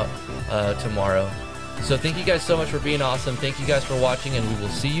coming out tomorrow. So thank you guys so much for being awesome. Thank you guys for watching, and we will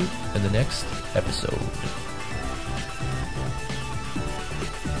see you in the next episode.